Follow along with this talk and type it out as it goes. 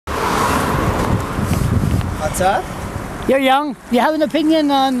What's that? You're young. You have an opinion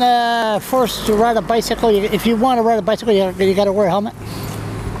on forced to ride a bicycle? If you want to ride a bicycle, you got to wear a helmet?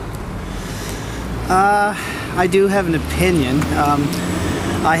 I do have an opinion.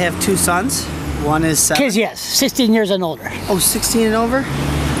 I have two sons. One is 7. Kids, yes. 16 years and older. Oh, 16 and over?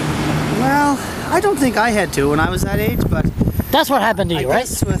 Well, I don't think I had to when I was that age, but... That's what happened to you, right?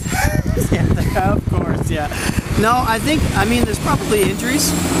 With, yeah, of course, yeah. No, I mean, there's probably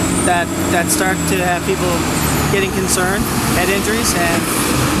injuries that start to have people getting concerned, head injuries, and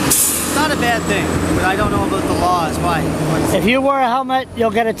it's not a bad thing, but I don't know about the laws. Why? If you wear a helmet,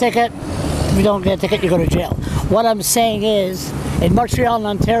 you'll get a ticket. If you don't get a ticket, you go to jail. What I'm saying is, in Montreal and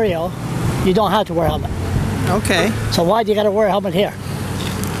Ontario, you don't have to wear a helmet. Okay. So why do you got to wear a helmet here?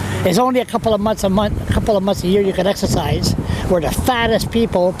 It's only a couple of months a year you can exercise. We're the fattest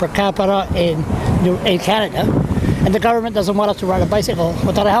people per capita in Canada, and the government doesn't want us to ride a bicycle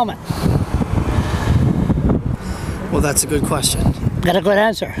without a helmet. Well, that's a good question. Got a good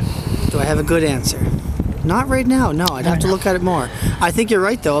answer. Do I have a good answer? Not right now, no. I'd have to look at it more. I think you're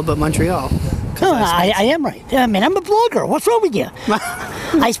right, though, about Montreal. No, I am right. I mean, I'm a blogger. What's wrong with you?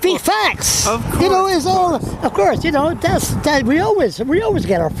 I speak facts. Of course. You know, it's all. Of course, you know that we always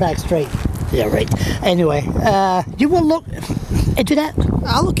get our facts straight. Yeah, right. Anyway, you will look into that.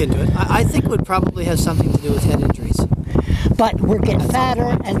 I'll look into it. I think it would probably have something to do with head injuries. But we're getting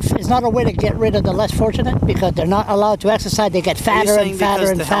fatter, and it's not a way to get rid of the less fortunate because they're not allowed to exercise. They get fatter and fatter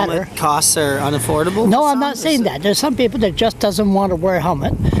and the fatter. Helmet costs are unaffordable? No, I'm not saying that. There's some people that just doesn't want to wear a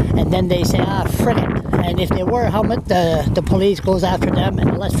helmet, and then they say, frick it. And if they wear a helmet, the police goes after them, and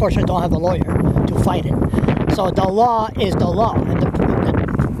the less fortunate don't have a lawyer to fight it. So the law is the law, and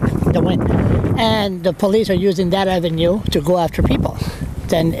the win. And the police are using that avenue to go after people.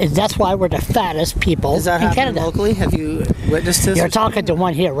 Then that's why we're the fattest people in Canada. Is that happening locally? Have you witnessed this? You're talking to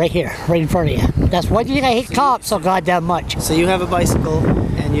one here, right in front of you. That's why you hate cops so goddamn much. So you have a bicycle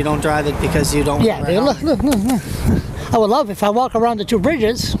and you don't drive it because you don't. Yeah, look. I would love if I walk around the two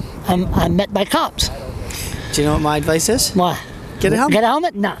bridges, I'm met by cops. Do you know what my advice is? What? Get a helmet. Get a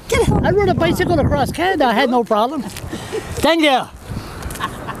helmet? No. Get a helmet. I rode a bicycle across Canada. I had no problem. Thank you.